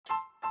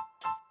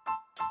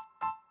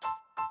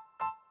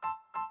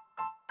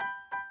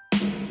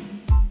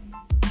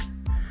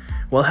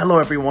Well, hello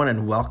everyone,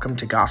 and welcome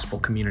to Gospel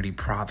Community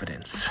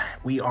Providence.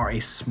 We are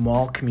a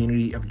small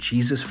community of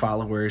Jesus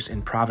followers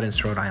in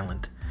Providence, Rhode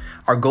Island.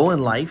 Our goal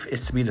in life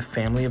is to be the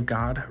family of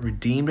God,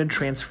 redeemed and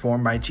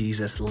transformed by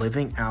Jesus,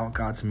 living out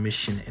God's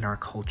mission in our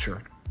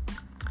culture.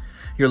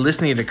 You're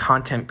listening to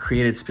content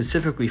created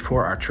specifically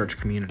for our church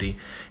community,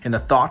 and the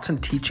thoughts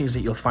and teachings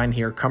that you'll find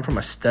here come from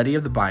a study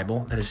of the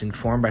Bible that is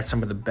informed by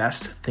some of the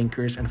best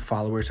thinkers and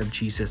followers of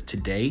Jesus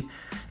today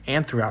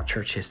and throughout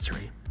church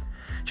history.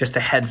 Just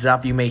a heads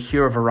up, you may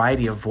hear a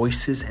variety of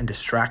voices and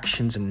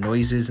distractions and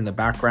noises in the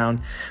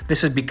background.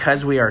 This is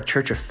because we are a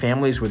church of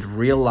families with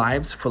real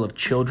lives full of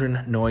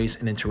children, noise,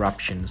 and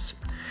interruptions.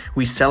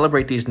 We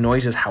celebrate these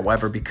noises,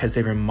 however, because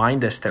they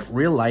remind us that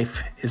real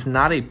life is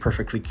not a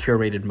perfectly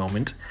curated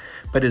moment,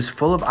 but is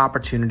full of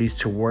opportunities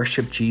to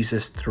worship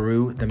Jesus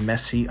through the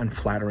messy,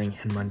 unflattering,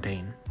 and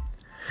mundane.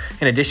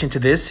 In addition to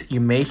this, you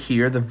may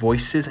hear the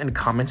voices and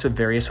comments of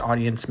various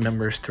audience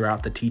members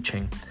throughout the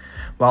teaching.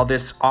 While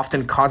this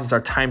often causes our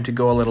time to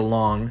go a little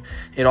long,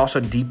 it also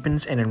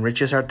deepens and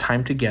enriches our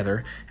time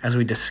together as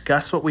we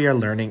discuss what we are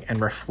learning and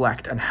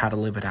reflect on how to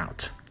live it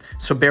out.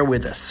 So bear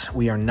with us.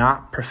 We are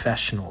not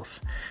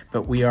professionals,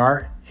 but we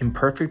are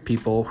imperfect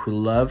people who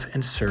love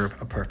and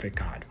serve a perfect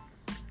God.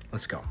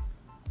 Let's go.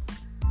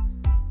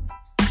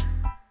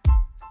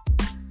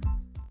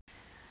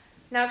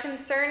 Now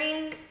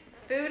concerning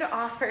food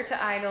offered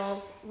to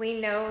idols, we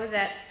know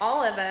that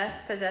all of us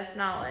possess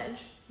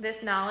knowledge.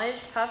 This knowledge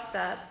puffs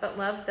up, but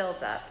love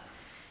builds up.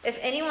 If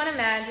anyone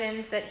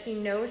imagines that he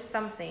knows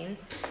something,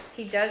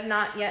 he does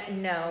not yet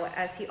know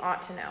as he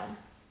ought to know.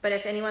 But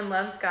if anyone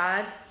loves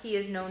God, he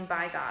is known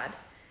by God.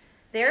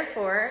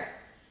 Therefore,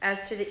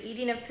 as to the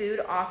eating of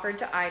food offered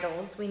to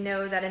idols, we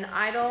know that an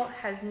idol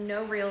has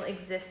no real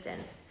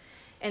existence,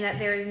 and that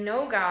there is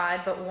no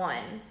God but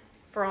one.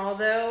 For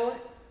although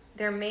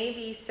there may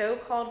be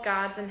so-called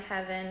gods in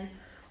heaven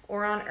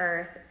or on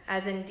earth,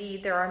 as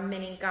indeed there are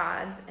many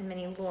gods and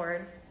many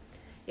lords,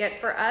 yet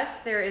for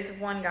us there is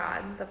one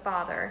God, the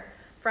Father,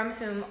 from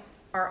whom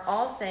are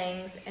all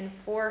things and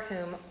for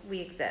whom we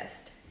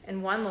exist,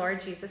 and one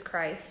Lord Jesus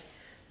Christ,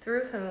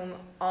 through whom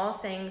all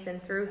things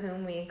and through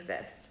whom we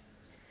exist.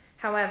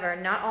 However,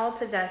 not all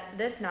possess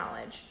this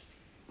knowledge,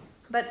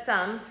 but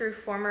some, through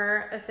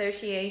former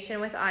association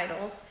with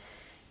idols,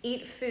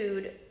 eat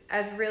food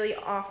as really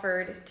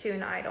offered to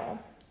an idol,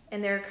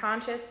 and their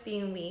conscience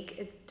being weak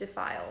is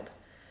defiled.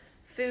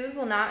 Food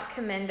will not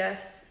commend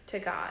us to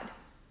God.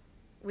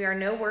 We are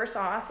no worse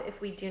off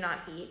if we do not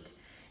eat,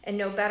 and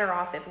no better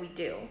off if we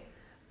do.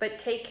 But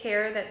take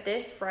care that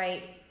this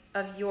right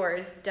of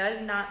yours does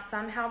not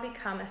somehow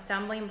become a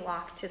stumbling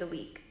block to the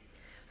weak.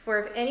 For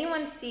if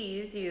anyone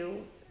sees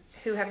you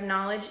who have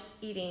knowledge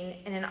eating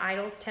in an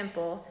idol's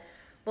temple,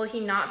 will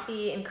he not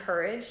be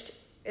encouraged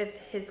if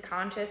his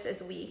conscience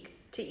is weak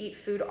to eat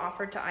food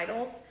offered to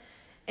idols?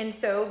 And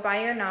so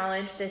by your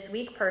knowledge this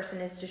weak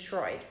person is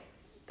destroyed,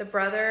 the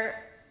brother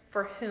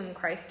for whom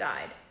Christ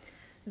died.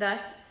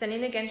 Thus,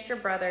 sinning against your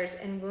brothers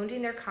and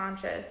wounding their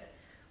conscience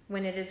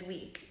when it is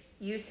weak,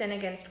 you sin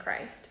against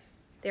Christ.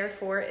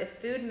 Therefore, if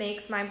food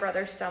makes my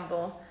brother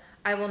stumble,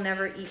 I will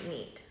never eat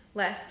meat,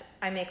 lest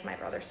I make my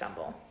brother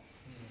stumble.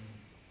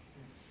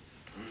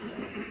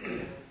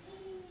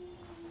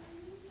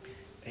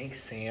 Thanks,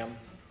 Sam.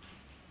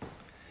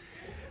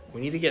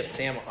 We need to get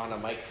Sam on a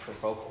mic for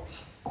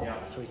vocals. Yeah,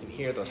 so we can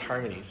hear those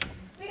harmonies.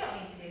 We don't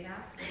need to do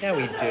that. Yeah,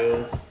 we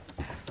do.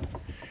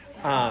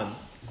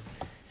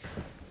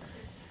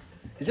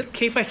 Is it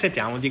okay if I sit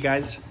down with you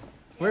guys?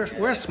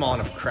 We're a small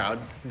enough crowd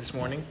this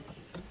morning.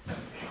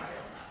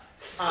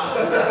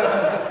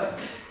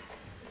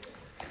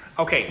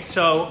 Okay,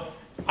 so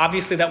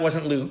obviously that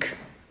wasn't Luke.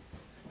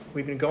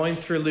 We've been going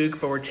through Luke,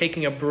 but we're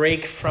taking a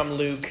break from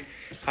Luke.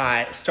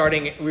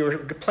 We were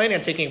planning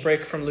on taking a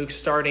break from Luke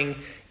starting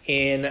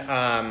in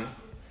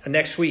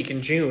next week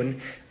in June.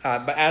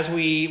 But as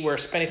we were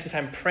spending some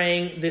time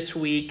praying this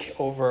week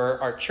over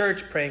our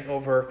church, praying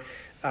over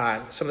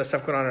some of the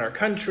stuff going on in our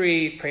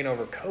country, praying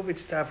over COVID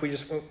stuff,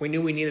 we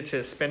knew we needed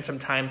to spend some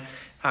time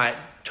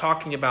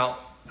talking about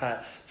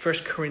 1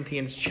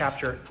 Corinthians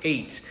chapter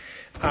 8.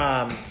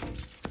 And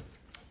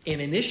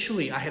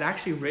initially, I had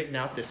actually written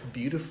out this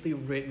beautifully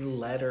written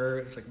letter.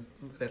 It's like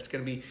that's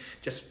going to be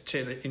just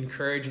to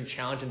encourage and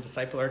challenge and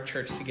disciple our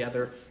church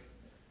together.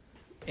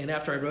 And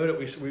after I wrote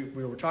it,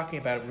 we were talking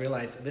about it and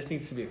realized this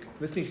needs to be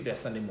a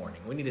Sunday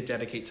morning. We need to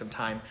dedicate some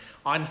time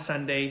on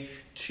Sunday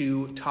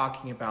to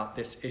talking about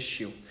this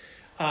issue.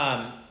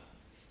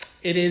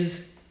 It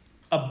is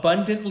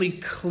abundantly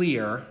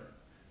clear,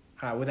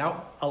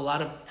 without a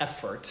lot of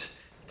effort,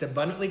 it's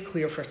abundantly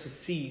clear for us to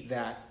see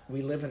that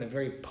we live in a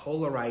very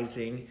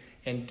polarizing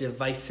and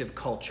divisive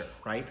culture,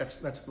 right?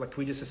 That's like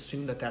we just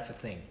assume that that's a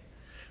thing,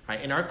 right?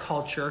 In our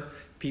culture,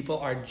 people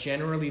are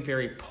generally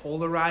very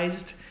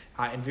polarized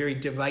and very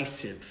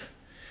divisive,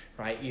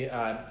 right? You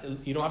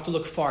don't have to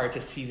look far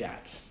to see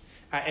that.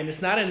 And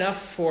it's not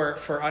enough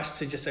for us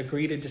to just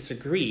agree to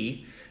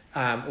disagree.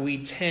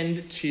 We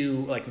tend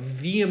to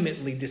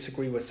vehemently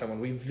disagree with someone.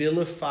 We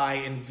vilify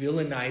and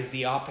villainize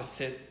the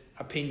opposite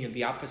opinion,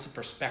 the opposite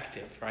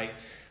perspective, right?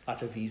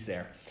 Lots of V's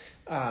there.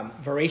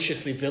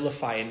 Voraciously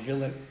vilify and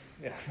villain.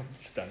 Yeah, I'm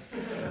just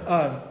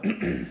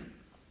done.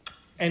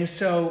 And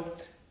so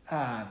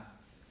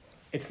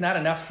it's not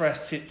enough for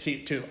us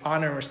to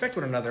honor and respect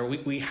one another.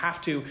 We have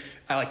to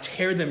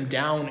tear them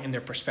down in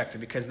their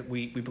perspective because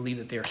we believe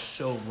that they are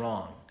so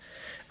wrong.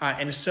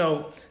 And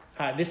so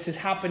this is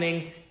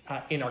happening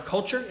in our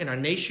culture, in our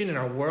nation, in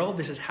our world.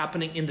 This is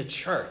happening in the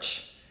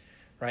church,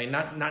 right?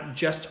 Not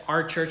just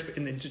our church, but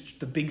in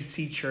the Big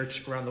C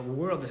church around the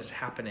world. This is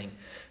happening.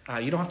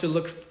 You don't have to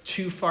look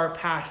too far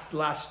past the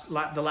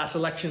last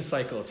election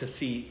cycle to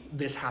see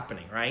this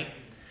happening, right?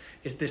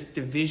 It's this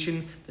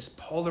division, this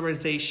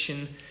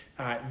polarization,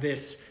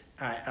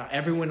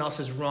 everyone else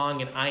is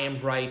wrong and I am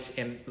right,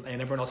 and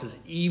everyone else is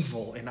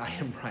evil and I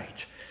am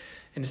right.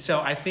 And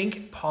so I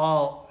think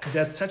Paul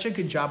does such a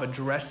good job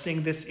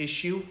addressing this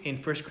issue in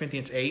 1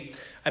 Corinthians 8.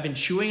 I've been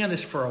chewing on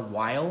this for a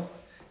while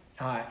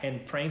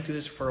and praying through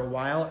this for a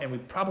while, and we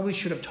probably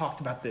should have talked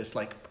about this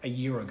like a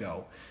year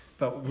ago.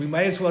 But we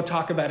might as well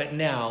talk about it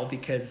now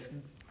because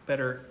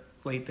better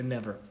late than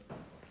never.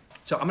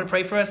 So I'm going to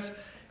pray for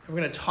us. We're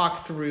going to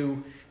talk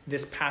through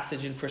this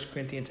passage in 1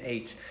 Corinthians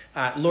 8.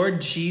 Lord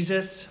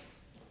Jesus,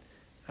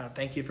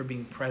 thank you for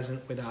being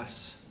present with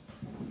us.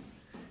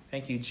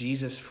 Thank you,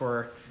 Jesus,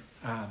 for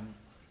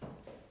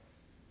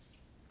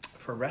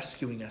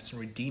rescuing us and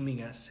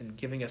redeeming us and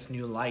giving us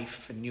new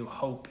life and new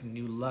hope and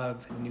new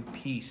love and new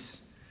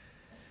peace.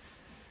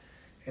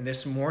 And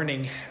this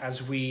morning,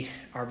 as we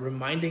are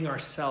reminding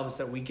ourselves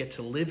that we get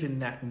to live in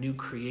that new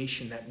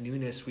creation, that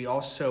newness, we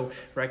also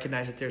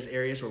recognize that there's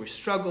areas where we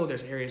struggle,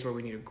 there's areas where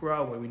we need to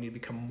grow, where we need to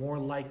become more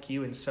like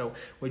you. And so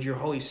would your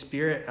Holy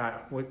Spirit,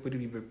 would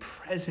you be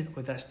present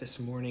with us this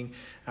morning?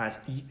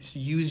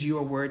 Use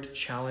your word to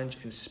challenge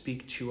and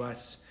speak to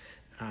us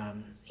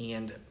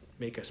and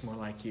make us more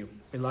like you.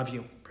 We love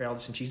you. Pray all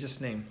this in Jesus'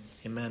 name.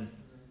 Amen.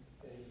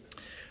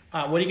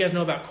 What do you guys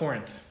know about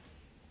Corinth?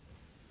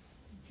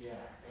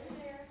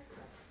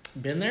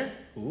 Been there?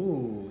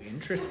 Ooh,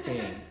 interesting.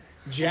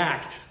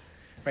 Jacked,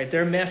 right?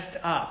 They're messed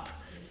up.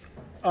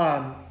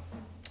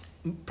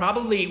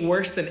 Probably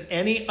worse than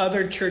any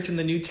other church in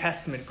the New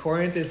Testament.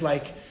 Corinth is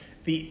like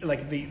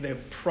the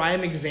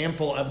prime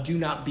example of do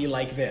not be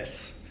like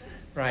this,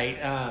 right?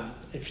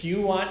 If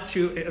you want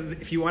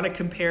to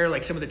compare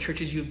like some of the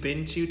churches you've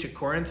been to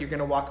Corinth, you're going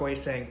to walk away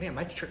saying, "Man,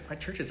 my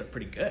churches are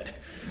pretty good.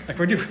 Like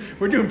we're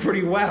doing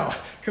pretty well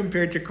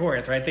compared to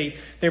Corinth, right?"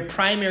 Their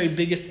primary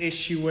biggest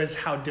issue was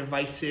how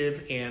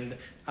divisive and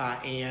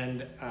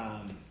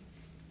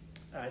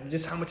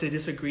just how much they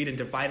disagreed and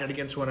divided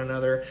against one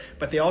another.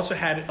 But they also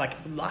had like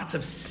lots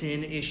of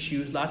sin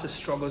issues, lots of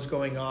struggles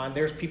going on.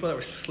 There's people that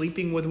were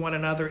sleeping with one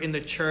another in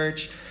the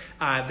church.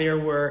 There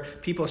were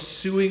people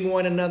suing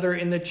one another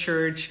in the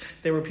church.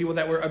 There were people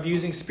that were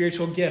abusing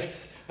spiritual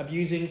gifts,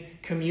 abusing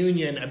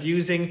communion,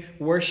 abusing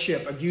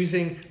worship,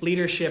 abusing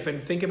leadership.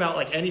 And think about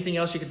like anything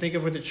else you can think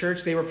of with the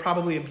church, they were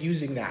probably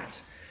abusing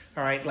that.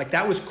 All right, like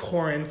that was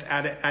Corinth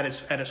at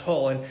its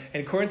whole.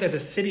 And Corinth as a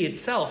city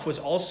itself was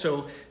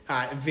also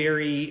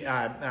very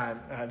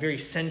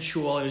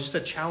sensual. It was just a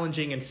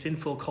challenging and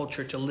sinful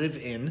culture to live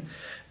in.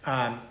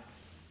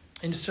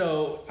 And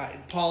so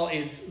Paul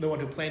is the one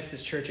who plants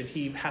this church, and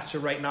he has to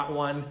write not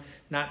one,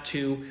 not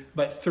two,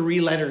 but 3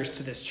 letters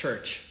to this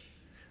church,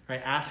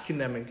 right? Asking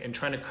them and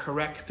trying to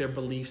correct their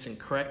beliefs and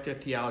correct their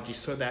theology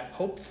so that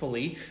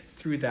hopefully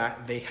through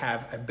that they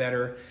have a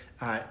better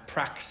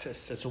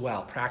practice as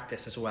well.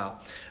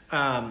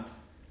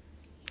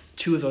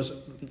 2 of those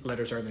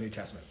letters are in the New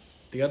Testament.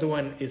 The other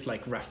one is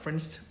like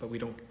referenced, but we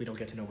don't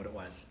get to know what it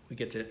was. We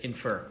get to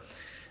infer.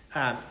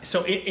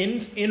 So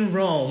in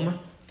Rome,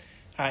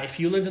 if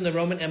you lived in the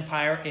Roman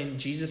Empire in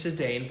Jesus'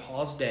 day, in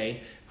Paul's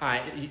day,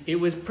 it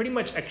was pretty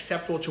much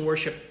acceptable to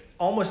worship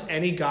almost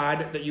any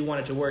god that you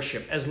wanted to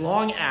worship, as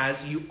long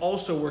as you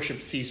also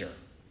worshiped Caesar,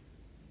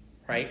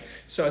 right?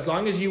 So as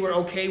long as you were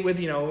okay with,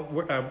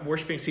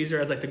 worshiping Caesar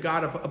as like the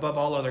god above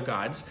all other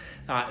gods,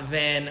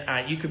 then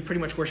you could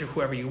pretty much worship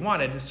whoever you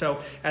wanted. And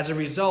so as a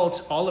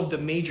result, all of the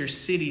major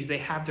cities, they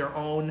have their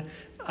own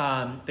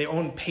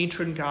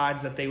patron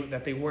gods that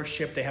they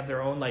worship. They have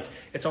their own, like,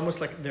 it's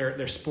almost like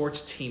their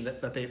sports team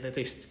that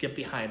they get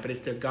behind, but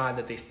it's their god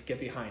that they get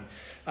behind.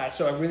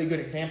 So a really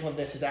good example of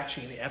this is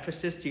actually in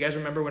Ephesus. Do you guys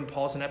remember when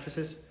Paul's in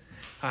Ephesus?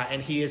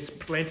 And he is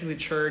planting the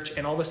church,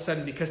 and all of a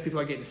sudden, because people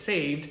are getting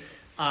saved,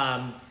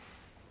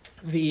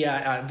 the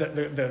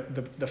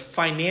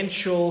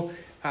financial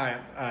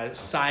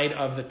side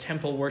of the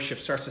temple worship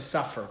starts to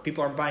suffer.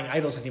 People aren't buying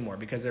idols anymore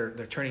because they're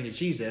turning to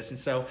Jesus. And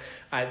so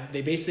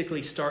they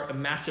basically start a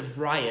massive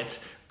riot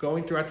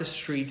going throughout the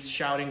streets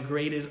shouting,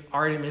 "Great is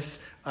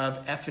Artemis of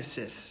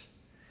Ephesus."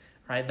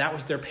 Right? That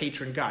was their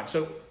patron god.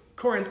 So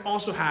Corinth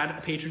also had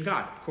a patron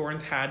god.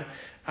 Corinth had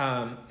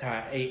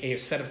a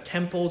set of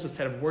temples, a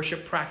set of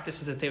worship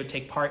practices that they would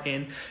take part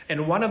in.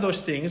 And one of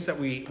those things that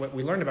we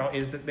learned about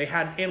is that they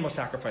had animal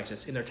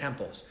sacrifices in their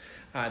temples.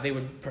 They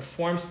would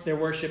perform their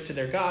worship to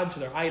their god, to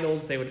their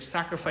idols. They would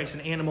sacrifice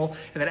an animal.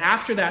 And then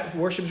after that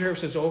worship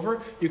service is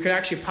over, you could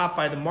actually pop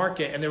by the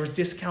market and there was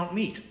discount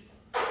meat.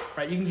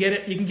 Right? You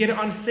can get it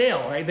on sale,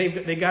 right?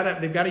 They've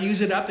got to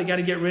use it up, they got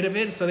to get rid of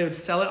it, and so they would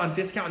sell it on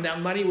discount, and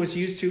that money was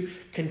used to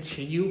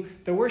continue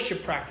the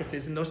worship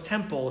practices in those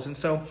temples. And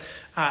so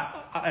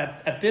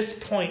at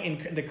this point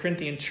in the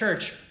Corinthian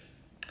church,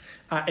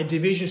 a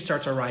division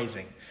starts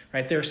arising.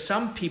 Right? There are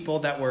some people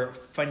that were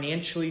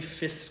financially,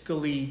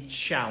 fiscally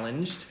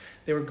challenged.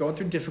 They were going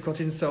through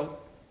difficulties, and so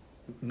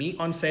meat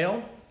on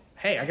sale,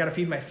 hey, I got to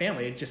feed my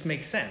family. It just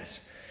makes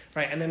sense.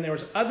 Right? And then there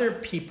was other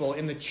people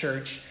in the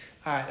church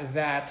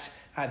that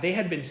they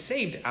had been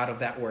saved out of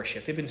that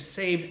worship. They've been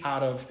saved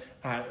out of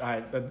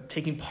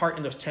taking part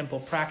in those temple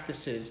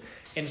practices.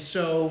 And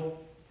so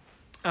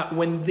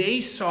when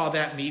they saw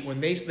that meat,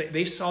 when they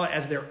saw it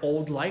as their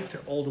old life,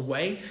 their old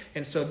way,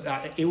 and so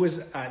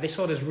they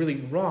saw it as really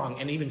wrong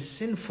and even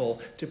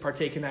sinful to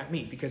partake in that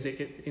meat because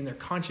in their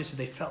conscience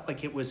they felt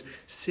like it was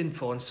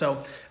sinful. And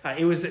so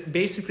it was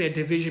basically a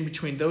division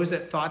between those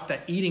that thought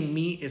that eating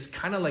meat is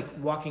kind of like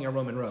walking a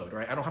Roman road,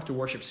 right? I don't have to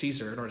worship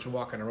Caesar in order to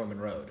walk on a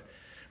Roman road.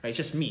 Right? It's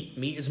just meat.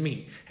 Meat is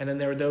meat. And then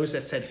there were those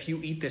that said, if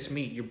you eat this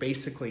meat, you're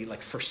basically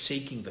like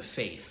forsaking the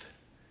faith.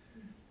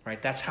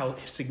 Right? That's how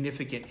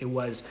significant it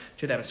was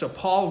to them. So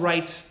Paul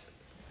writes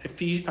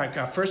 1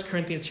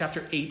 Corinthians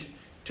chapter 8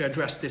 to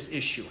address this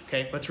issue.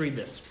 Okay, let's read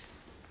this.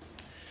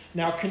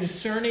 Now,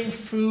 concerning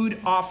food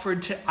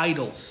offered to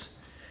idols,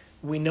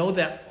 we know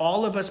that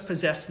all of us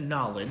possess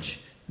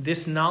knowledge.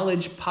 This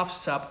knowledge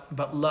puffs up,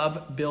 but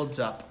love builds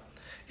up.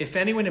 If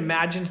anyone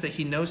imagines that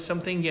he knows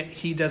something, yet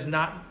he does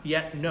not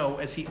yet know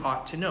as he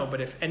ought to know.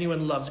 But if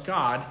anyone loves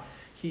God,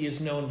 he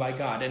is known by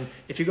God. And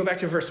if you go back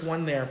to verse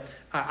 1 there,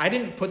 I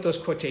didn't put those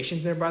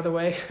quotations there, by the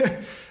way.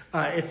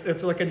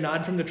 It's like a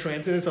nod from the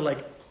translator. So like,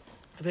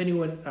 if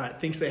anyone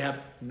thinks they have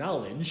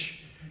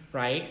knowledge,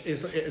 right,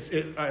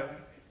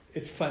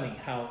 it's funny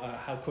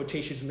how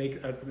quotations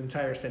make an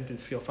entire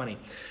sentence feel funny.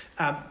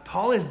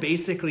 Paul is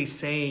basically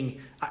saying,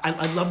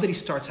 I love that he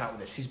starts out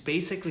with this. He's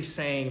basically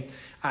saying,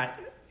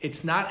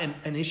 it's not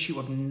an issue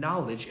of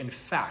knowledge and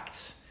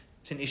facts.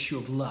 It's an issue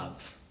of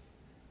love.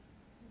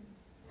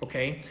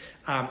 Okay?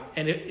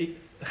 And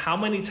how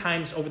many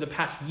times over the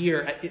past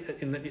year,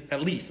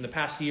 at least in the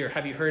past year,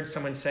 have you heard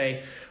someone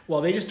say,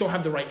 well, they just don't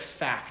have the right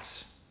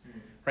facts.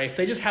 Right? If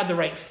they just had the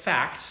right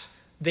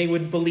facts, they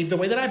would believe the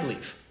way that I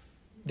believe.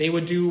 They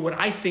would do what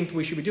I think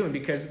we should be doing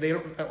because they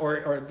don't,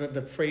 or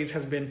the phrase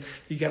has been,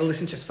 you got to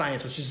listen to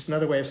science, which is just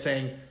another way of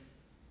saying,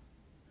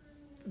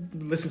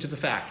 listen to the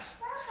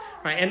facts.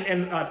 Right?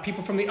 And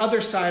people from the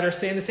other side are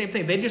saying the same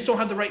thing. They just don't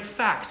have the right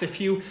facts.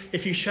 If you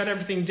shut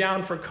everything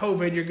down for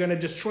COVID, you're going to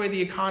destroy the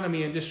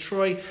economy and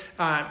destroy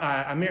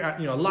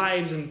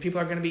lives, and people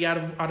are going to be out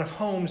of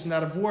homes and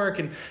out of work.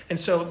 And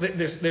so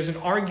there's an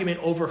argument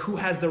over who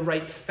has the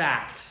right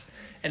facts.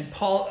 And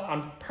Paul,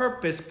 on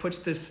purpose, puts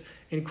this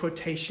in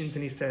quotations,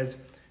 and he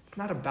says, it's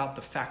not about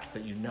the facts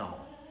that you know.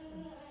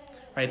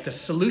 Right? The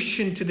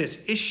solution to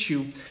this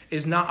issue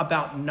is not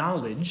about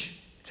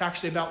knowledge. It's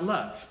actually about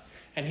love.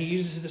 And he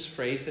uses this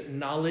phrase that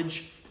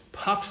knowledge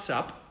puffs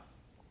up,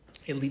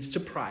 it leads to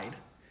pride,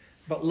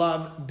 but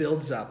love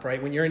builds up,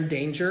 right? When you're in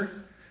danger,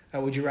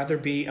 would you rather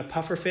be a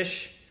puffer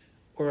fish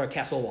or a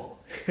castle wall?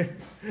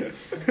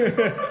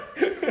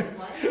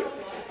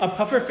 A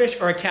puffer fish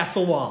or a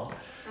castle wall,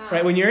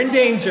 right? When you're in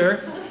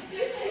danger...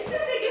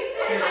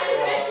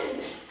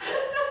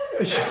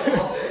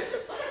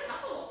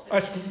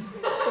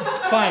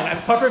 Fine,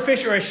 a puffer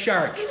fish or a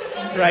shark,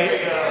 right?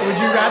 Would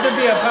you rather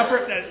be a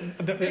puffer?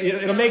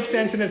 It'll make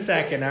sense in a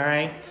second, all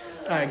right?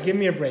 Give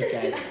me a break,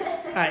 guys.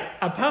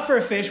 A puffer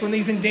fish, when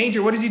he's in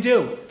danger, what does he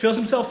do? Fills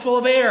himself full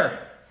of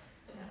air,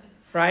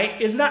 right?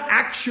 It's not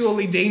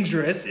actually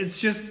dangerous. It's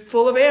just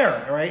full of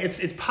air, right?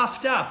 It's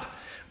puffed up.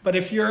 But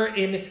if you're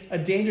in a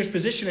dangerous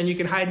position and you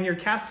can hide in your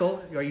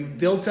castle, or you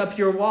built up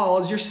your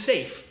walls, you're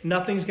safe.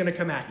 Nothing's going to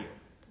come at you.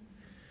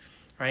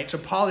 Right? So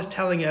Paul is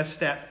telling us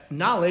that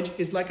knowledge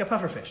is like a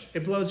pufferfish.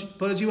 It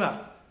blows you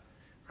up.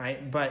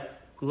 Right? But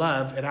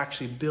love, it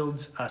actually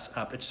builds us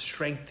up. It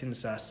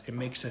strengthens us. It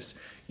makes us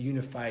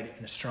unified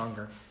and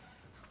stronger.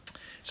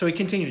 So he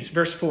continues,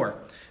 verse 4.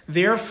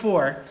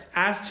 Therefore,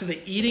 as to the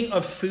eating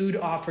of food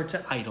offered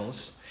to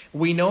idols,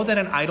 we know that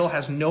an idol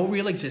has no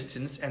real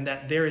existence and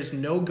that there is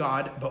no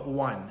God but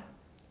one.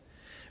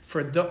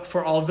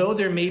 For although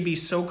there may be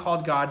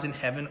so-called gods in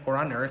heaven or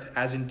on earth,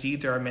 as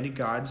indeed there are many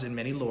gods and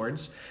many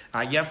lords,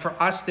 yet for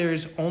us there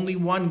is only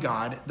one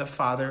God, the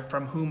Father,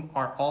 from whom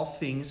are all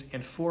things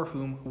and for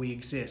whom we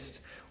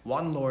exist.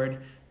 One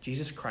Lord,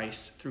 Jesus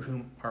Christ, through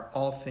whom are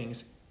all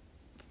things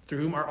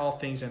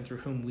and through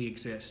whom we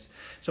exist.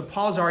 So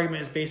Paul's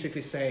argument is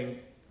basically saying,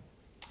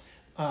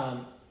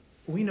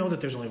 we know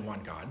that there's only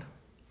one God.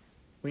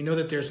 We know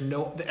that there's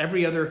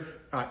every other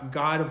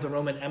god of the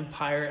Roman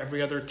Empire,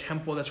 every other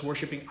temple that's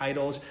worshiping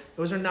idols,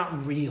 those are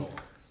not real,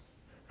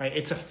 right?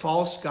 It's a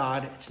false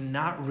god. It's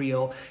not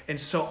real. And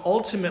so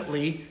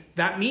ultimately,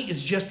 that meat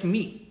is just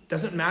meat.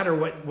 Doesn't matter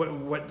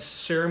what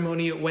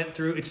ceremony it went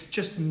through. It's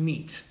just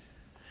meat,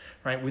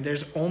 right?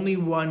 There's only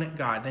one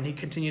God. Then he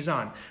continues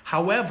on.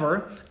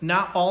 However,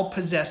 not all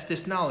possess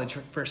this knowledge,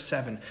 verse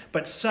 7.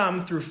 But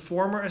some, through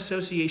former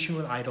association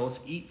with idols,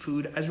 eat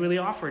food as really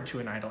offered to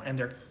an idol, and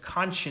their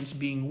conscience,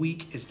 being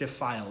weak, is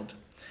defiled.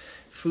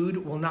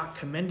 Food will not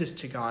commend us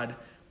to God.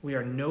 We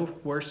are no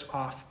worse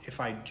off if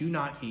I do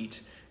not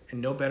eat,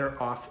 and no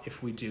better off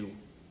if we do.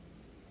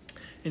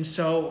 And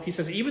so he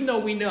says, even though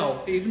we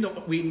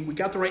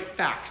got the right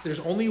facts, there's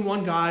only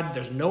one God,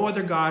 there's no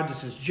other gods,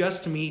 this is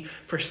just me.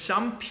 For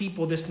some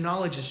people, this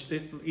knowledge is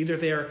either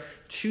they're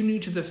too new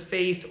to the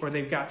faith, or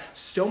they've got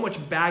so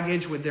much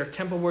baggage with their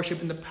temple worship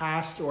in the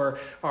past or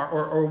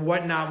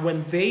whatnot.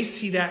 When they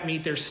see that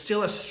meat, there's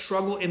still a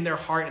struggle in their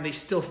heart, and they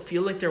still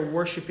feel like they're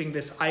worshiping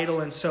this idol.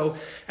 And so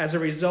as a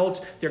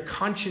result, their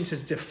conscience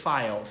is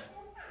defiled.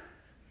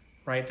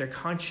 Right? Their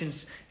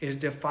conscience is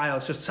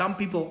defiled. So some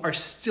people are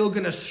still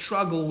going to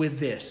struggle with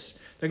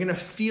this. They're going to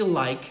feel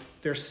like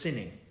they're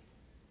sinning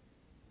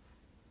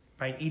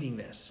by eating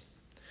this.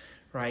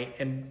 Right?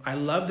 And I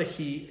love that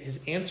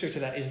his answer to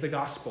that is the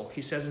gospel.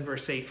 He says in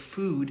verse 8,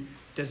 food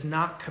does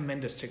not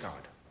commend us to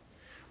God.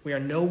 We are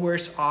no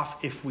worse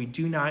off if we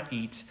do not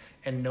eat,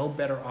 and no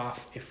better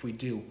off if we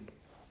do.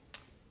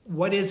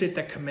 What is it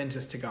that commends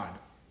us to God?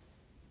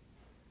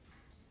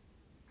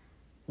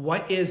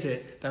 What is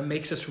it that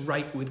makes us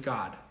right with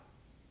God?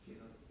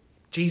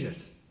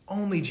 Jesus.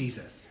 Only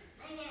Jesus.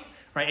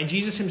 Right? And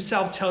Jesus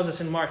himself tells us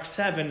in Mark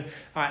 7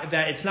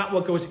 that it's not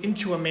what goes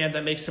into a man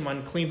that makes him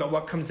unclean, but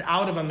what comes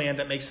out of a man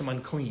that makes him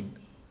unclean.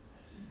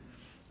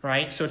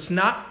 Right? So it's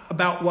not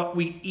about what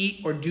we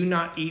eat or do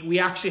not eat. We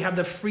actually have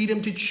the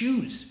freedom to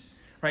choose.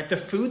 Right? The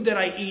food that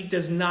I eat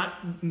does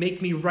not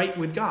make me right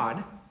with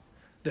God.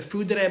 The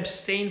food that I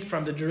abstain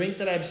from, the drink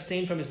that I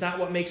abstain from is not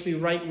what makes me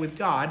right with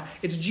God.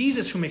 It's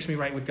Jesus who makes me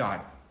right with God.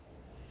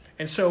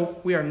 And so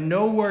we are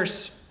no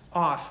worse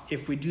off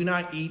if we do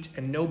not eat,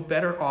 and no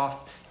better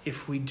off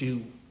if we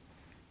do.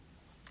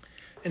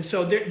 And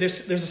so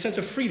there's a sense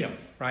of freedom,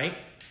 right?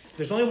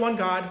 There's only one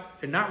God.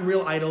 They're not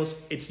real idols.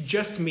 It's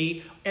just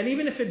me. And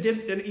even if it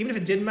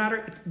did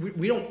matter,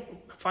 we don't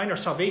find our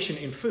salvation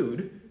in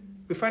food.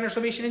 We find our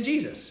salvation in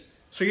Jesus.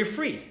 So you're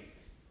free.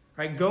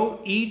 Right? Go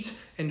eat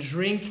and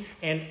drink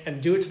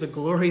and do it to the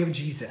glory of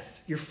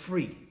Jesus. You're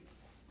free.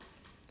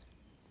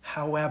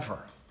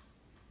 However,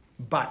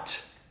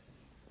 but,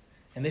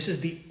 and this is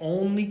the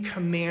only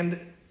command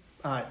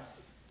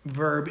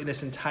verb in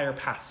this entire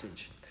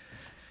passage.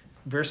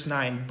 Verse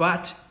 9,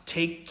 but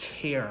take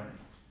care,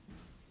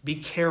 be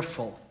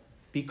careful,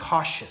 be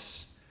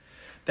cautious,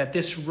 that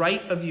this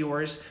right of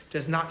yours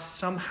does not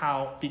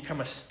somehow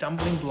become a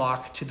stumbling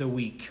block to the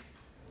weak.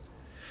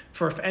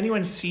 For if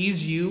anyone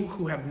sees you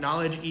who have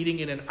knowledge eating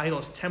in an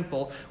idol's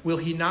temple, will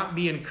he not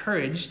be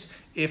encouraged,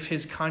 if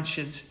his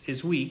conscience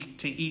is weak,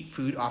 to eat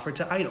food offered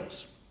to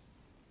idols?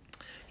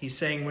 He's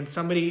saying when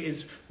somebody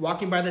is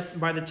walking by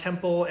the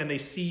temple and they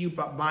see you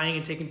buying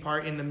and taking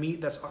part in the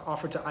meat that's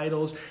offered to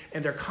idols,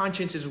 and their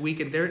conscience is weak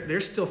and they're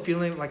still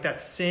feeling like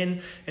that's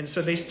sin, and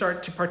so they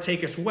start to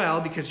partake as well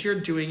because you're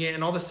doing it,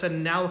 and all of a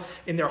sudden now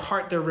in their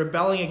heart they're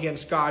rebelling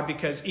against God,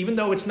 because even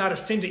though it's not a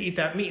sin to eat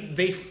that meat,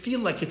 they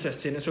feel like it's a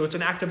sin, and so it's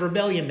an act of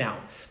rebellion now.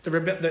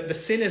 The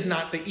sin is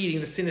not the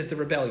eating, the sin is the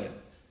rebellion.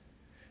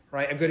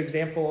 Right? A good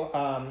example,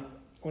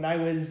 when I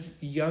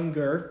was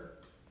younger,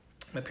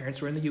 my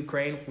parents were in the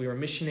Ukraine. We were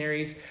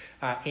missionaries,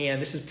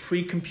 and this is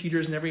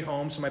pre-computers in every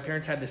home. So my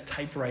parents had this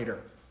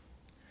typewriter,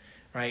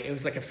 right? It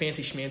was like a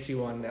fancy schmancy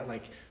one that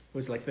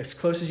was like as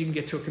close as you can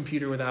get to a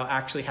computer without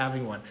actually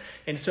having one.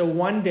 And so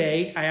one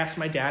day I asked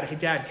my dad, "Hey,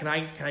 Dad, can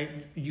I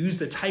use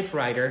the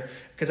typewriter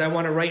because I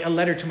want to write a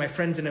letter to my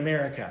friends in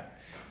America?"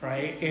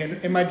 Right?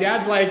 And my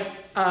dad's like,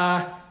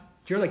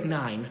 "You're like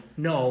 9.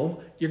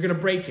 No, you're gonna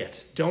break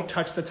it. Don't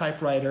touch the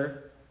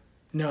typewriter.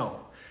 No."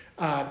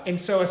 And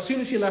so as soon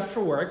as he left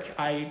for work,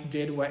 I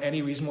did what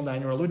any reasonable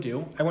 9-year-old would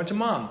do. I went to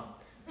Mom.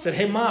 I said,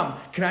 "Hey, Mom,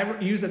 can I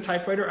use the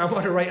typewriter? I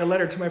want to write a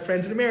letter to my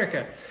friends in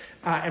America."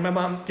 And my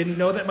mom didn't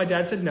know that my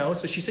dad said no,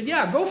 so she said,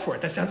 "Yeah, go for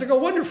it. That sounds like a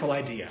wonderful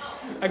idea.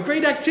 A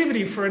great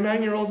activity for a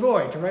 9-year-old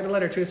boy to write a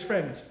letter to his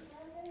friends."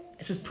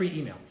 It's just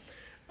pre-email.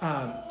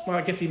 Well,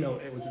 I guess email,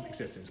 it was in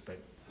existence, but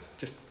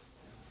just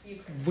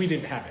we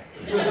didn't have it.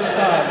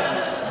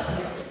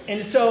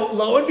 And so,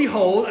 lo and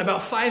behold,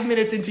 about 5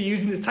 minutes into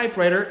using this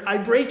typewriter, I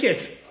break it.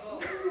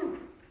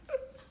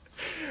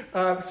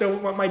 So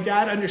what my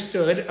dad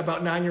understood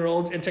about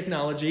 9-year-olds and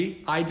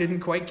technology, I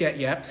didn't quite get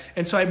yet.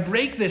 And so I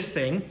break this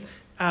thing,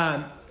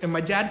 and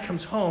my dad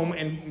comes home,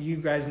 and you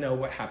guys know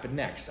what happened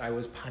next. I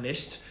was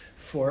punished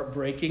for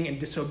breaking and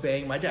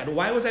disobeying my dad.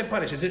 Why was I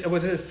punished?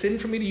 Was it a sin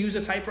for me to use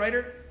a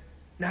typewriter?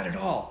 Not at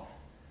all.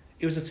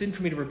 It was a sin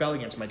for me to rebel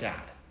against my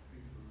dad.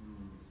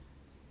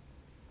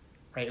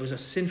 Right? It was a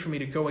sin for me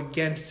to go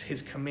against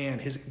his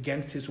command,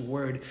 against his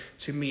word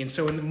to me. And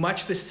so in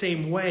much the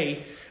same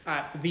way,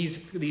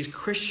 these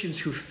Christians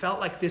who felt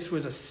like this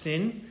was a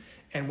sin,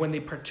 and when they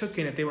partook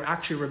in it, they were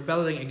actually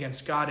rebelling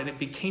against God, and it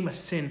became a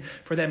sin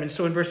for them. And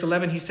so in verse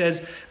 11, he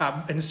says,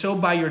 "And so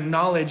by your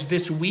knowledge,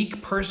 this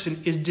weak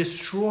person is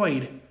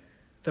destroyed,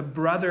 the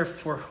brother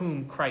for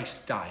whom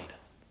Christ died."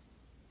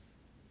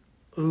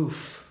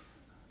 Oof.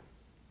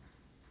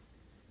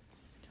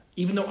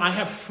 Even though I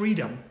have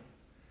freedom,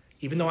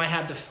 even though I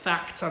have the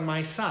facts on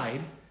my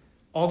side,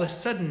 all of a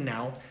sudden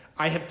now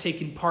I have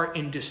taken part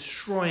in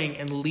destroying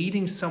and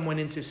leading someone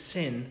into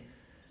sin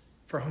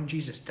for whom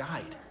Jesus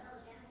died.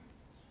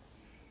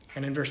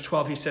 And in verse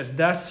 12 he says,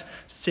 thus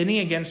sinning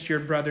against your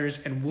brothers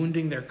and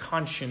wounding their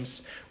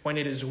conscience when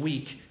it is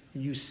weak,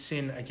 you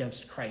sin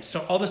against Christ.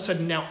 So all of a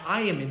sudden now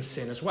I am in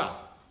sin as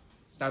well.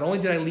 Not only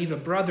did I leave a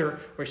brother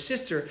or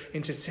sister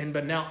into sin,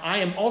 but now I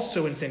am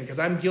also in sin because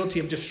I'm guilty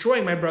of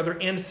destroying my brother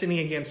and sinning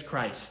against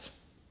Christ.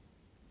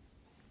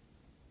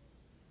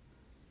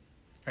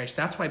 All right, so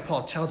that's why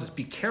Paul tells us,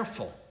 be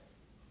careful,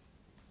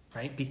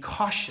 right? Be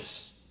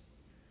cautious.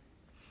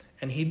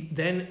 And he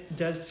then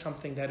does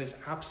something that is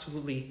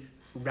absolutely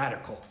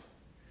radical.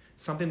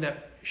 Something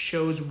that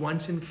shows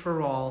once and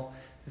for all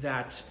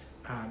that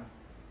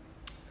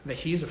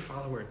he is a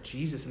follower of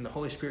Jesus and the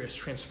Holy Spirit has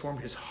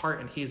transformed his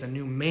heart and he is a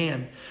new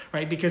man,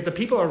 right? Because the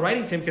people are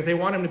writing to him because they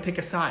want him to pick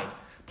a side.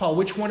 Paul,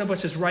 which one of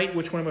us is right?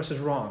 Which one of us is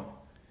wrong?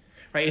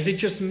 Right? Is it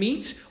just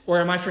meat, or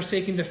am I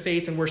forsaking the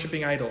faith and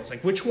worshiping idols?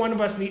 Like which one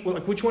of us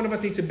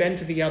needs to bend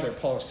to the other?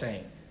 Paul is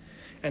saying,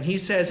 and he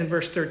says in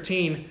verse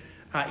 13,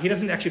 he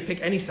doesn't actually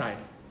pick any side.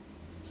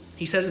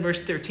 He says in verse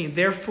 13,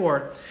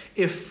 therefore,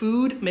 if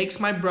food makes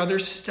my brother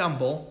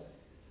stumble,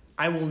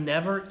 I will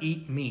never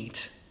eat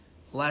meat,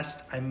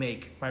 lest I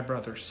make my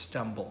brother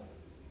stumble.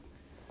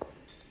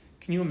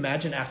 Can you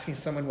imagine asking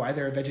someone why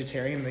they're a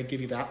vegetarian and they give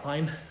you that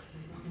line?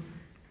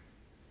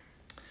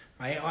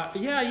 I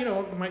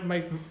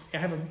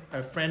have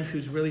a friend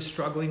who's really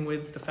struggling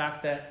with the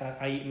fact that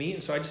I eat meat,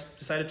 and so I just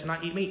decided to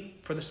not eat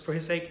meat for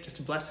his sake, just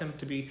to bless him,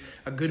 to be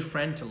a good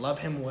friend, to love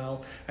him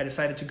well. I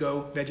decided to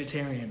go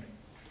vegetarian,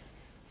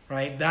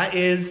 right? That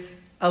is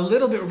a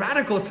little bit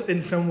radical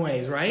in some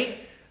ways, right?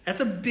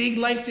 That's a big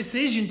life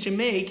decision to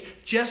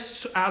make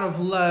just out of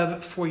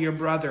love for your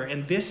brother,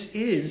 and this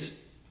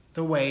is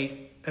the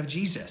way of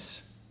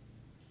Jesus.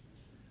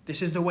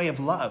 This is the way of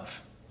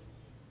love.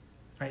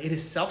 Right? It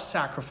is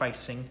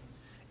self-sacrificing.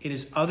 It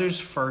is others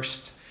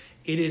first.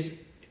 It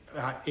is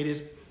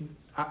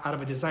out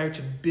of a desire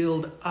to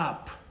build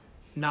up,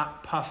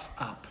 not puff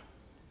up.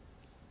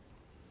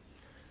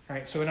 All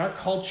right, so in our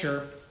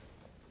culture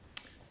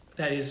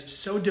that is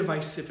so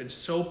divisive and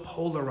so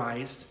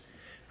polarized,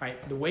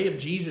 right, the way of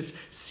Jesus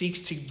seeks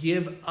to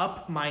give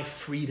up my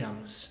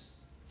freedoms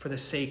for the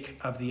sake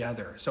of the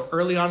other. So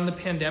early on in the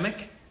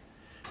pandemic,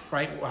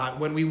 right,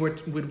 when we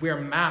would wear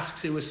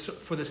masks, it was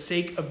for the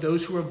sake of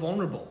those who are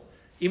vulnerable.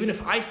 Even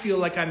if I feel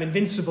like I'm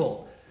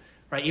invincible,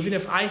 right? Even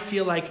if I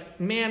feel like,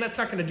 man, that's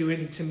not going to do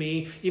anything to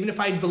me. Even if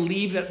I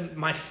believe that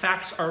my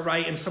facts are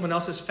right and someone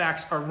else's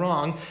facts are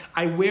wrong,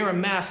 I wear a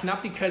mask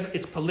not because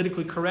it's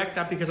politically correct,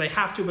 not because I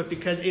have to, but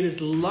because it is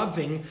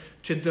loving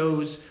to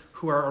those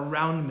who are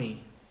around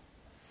me.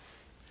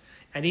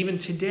 And even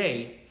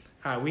today,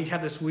 we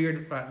have this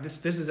weird,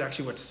 this is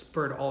actually what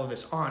spurred all of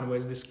this on,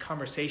 was this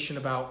conversation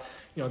about,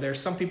 there's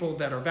some people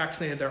that are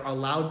vaccinated, they're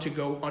allowed to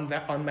go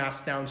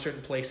unmasked now in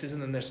certain places,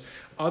 and then there's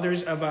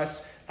others of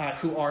us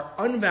who are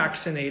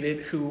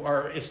unvaccinated who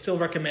it's still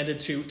recommended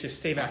to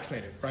stay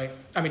vaccinated, right?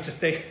 I mean, to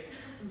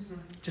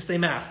stay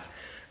masked.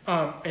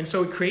 And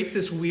so it creates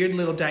this weird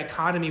little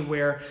dichotomy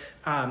where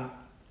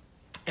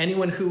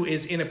anyone who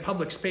is in a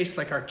public space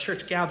like our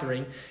church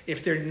gathering,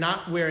 if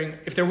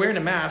they're wearing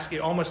a mask, it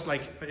almost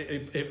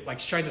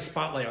it shines a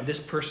spotlight on this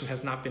person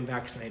has not been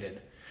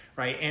vaccinated,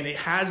 right? And it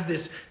has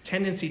this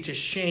tendency to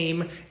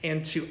shame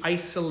and to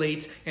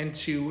isolate and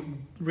to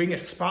bring a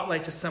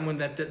spotlight to someone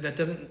that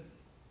doesn't.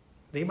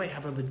 They might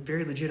have a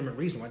very legitimate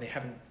reason why they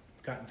haven't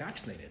gotten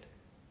vaccinated,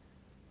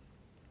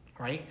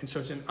 right? And so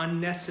it's an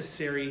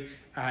unnecessary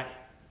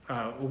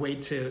way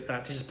to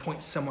just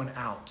point someone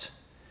out.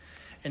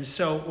 And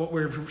so what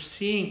we're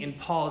seeing in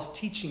Paul's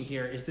teaching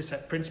here is this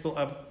principle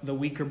of the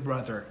weaker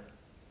brother.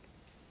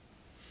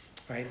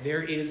 Right?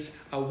 There is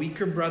a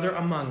weaker brother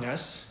among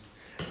us,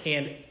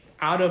 and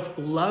out of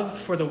love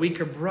for the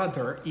weaker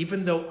brother,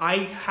 even though I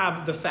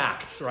have the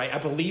facts, right? I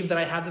believe that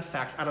I have the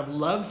facts. Out of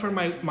love for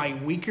my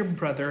weaker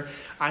brother,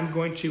 I'm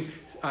going to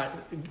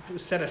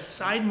set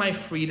aside my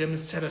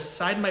freedoms, set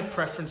aside my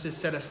preferences,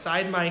 set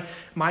aside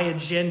my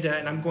agenda,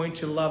 and I'm going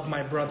to love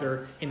my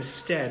brother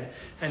instead.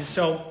 And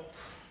so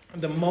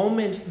the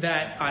moment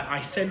that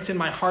I sense in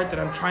my heart that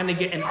I'm trying to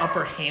get an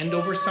upper hand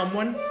over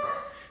someone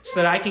so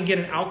that I can get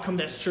an outcome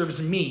that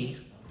serves me,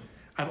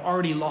 I've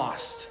already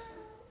lost.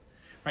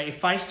 Right?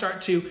 If I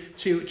start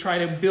to try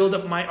to build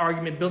up my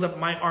argument, build up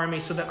my army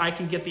so that I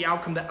can get the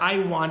outcome that I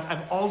want,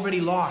 I've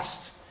already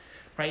lost.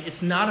 Right?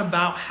 It's not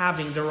about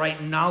having the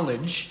right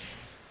knowledge.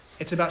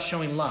 It's about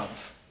showing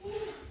love. All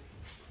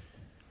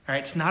right?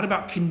 It's not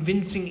about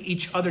convincing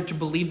each other to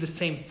believe the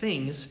same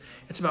things.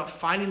 It's about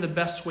finding the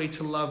best way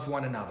to love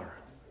one another.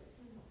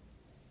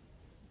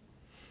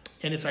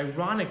 And it's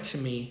ironic to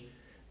me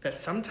that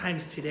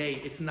sometimes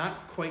today it's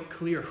not quite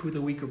clear who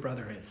the weaker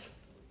brother is.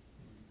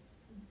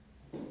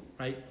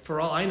 Right? For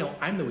all I know,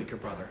 I'm the weaker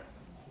brother.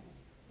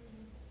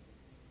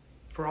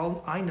 For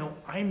all I know,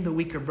 I'm the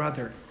weaker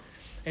brother.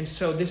 And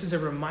so this is a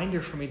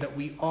reminder for me that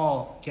we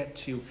all get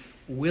to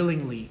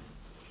willingly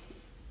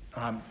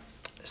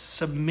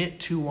submit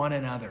to one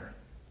another,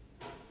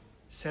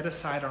 set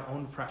aside our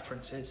own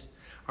preferences,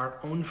 our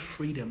own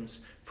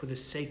freedoms for the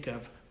sake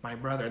of my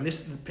brother. And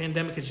the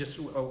pandemic is just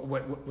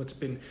what's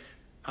been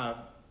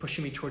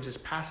pushing me towards this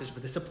passage,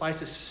 but this applies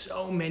to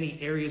so many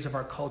areas of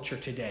our culture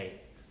today.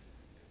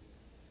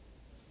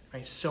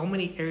 Right? So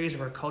many areas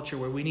of our culture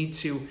where we need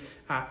to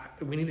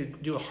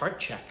do a heart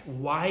check.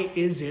 Why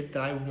is it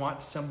that I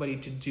want somebody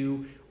to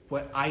do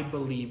what I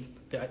believe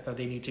that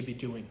they need to be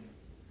doing?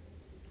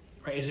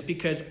 Right? Is it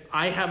because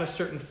I have a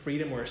certain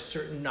freedom or a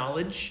certain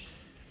knowledge?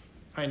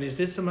 And is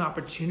this an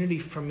opportunity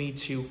for me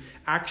to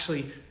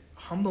actually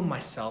humble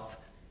myself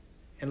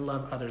and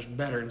love others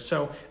better? And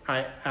so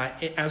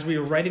as we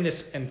were writing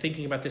this and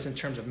thinking about this in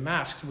terms of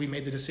masks, we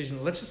made the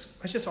decision, let's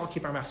just all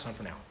keep our masks on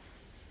for now.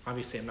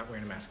 Obviously, I'm not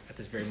wearing a mask at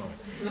this very moment.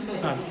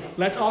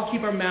 Let's all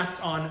keep our masks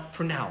on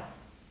for now,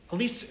 at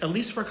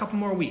least for a couple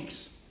more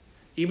weeks.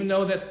 Even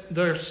though that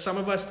there are some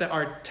of us that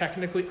are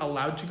technically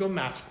allowed to go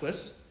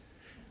maskless,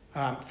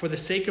 for the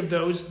sake of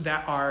those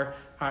that are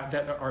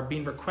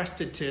being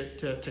requested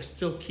to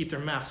still keep their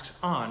masks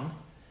on,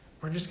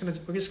 we're just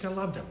gonna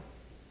love them.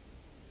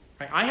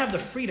 Right? I have the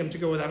freedom to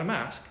go without a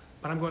mask,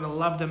 but I'm going to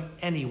love them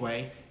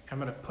anyway. I'm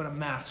going to put a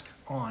mask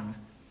on,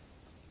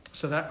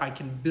 so that I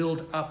can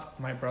build up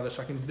my brother,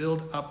 so I can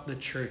build up the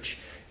church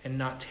and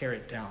not tear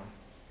it down.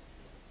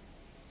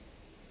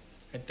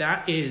 And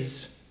that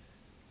is,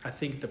 I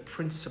think, the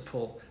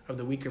principle of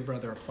the weaker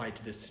brother applied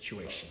to this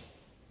situation.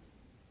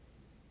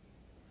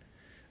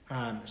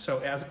 So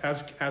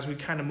as we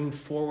kind of move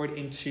forward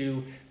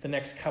into the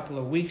next couple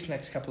of weeks,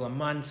 next couple of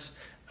months,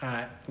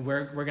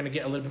 we're going to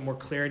get a little bit more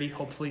clarity,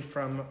 hopefully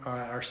from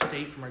our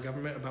state, from our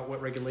government, about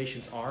what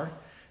regulations are.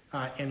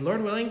 And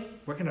Lord willing,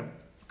 we're going to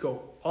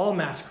go all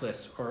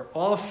maskless or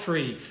all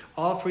free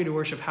to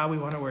worship how we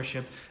want to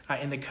worship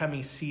in the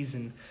coming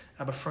season.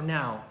 But for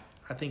now,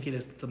 I think it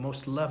is the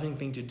most loving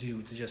thing to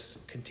do to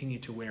just continue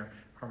to wear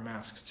our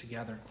masks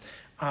together.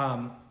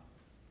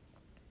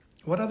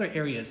 What other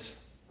areas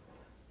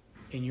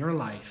in your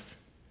life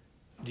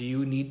do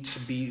you need to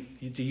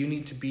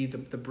be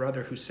the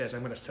brother who says, I'm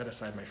going to set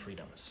aside my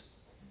freedoms?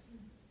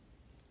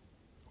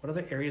 What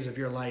other areas of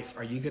your life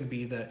are you going to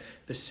be the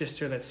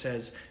sister that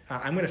says,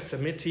 I'm going to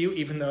submit to you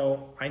even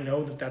though I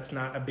know that that's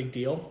not a big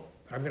deal?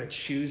 I'm going to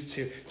choose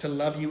to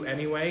love you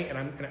anyway, and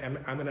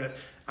I'm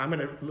going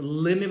to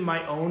limit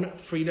my own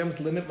freedoms,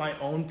 limit my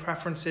own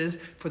preferences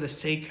for the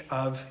sake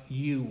of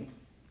you.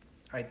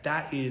 All right,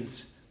 that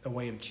is the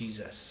way of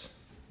Jesus.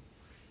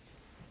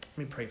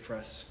 Let me pray for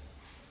us.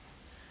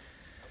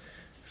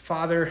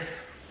 Father,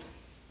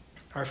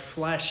 our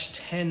flesh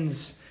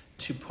tends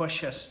to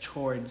push us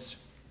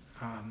towards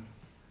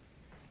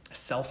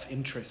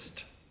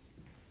self-interest,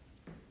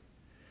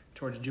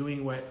 towards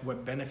doing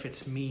what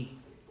benefits me.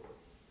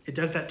 It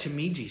does that to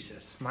me,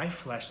 Jesus. My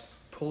flesh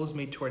pulls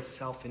me towards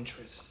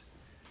self-interest.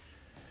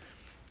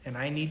 And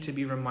I need to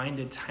be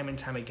reminded time and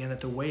time again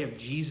that the way of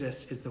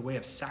Jesus is the way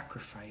of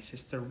sacrifice.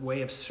 It's the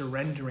way of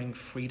surrendering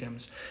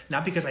freedoms.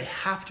 Not because I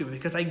have to, but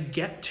because I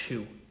get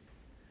to.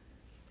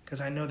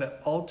 Because I know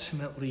that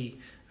ultimately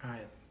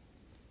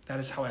that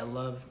is how I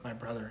love my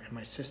brother and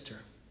my sister.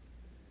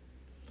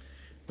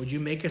 Would you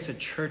make us a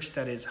church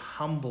that is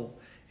humble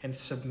and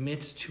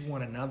submits to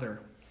one another,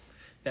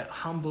 that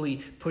humbly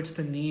puts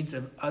the needs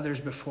of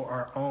others before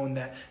our own,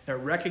 that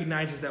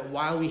recognizes that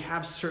while we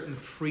have certain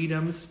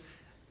freedoms,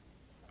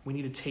 we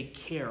need to take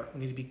care.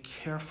 We need to be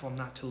careful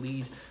not to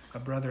lead a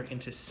brother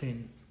into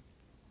sin.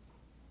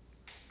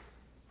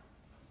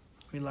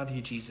 We love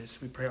you,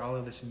 Jesus. We pray all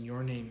of this in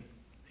your name.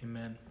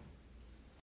 Amen.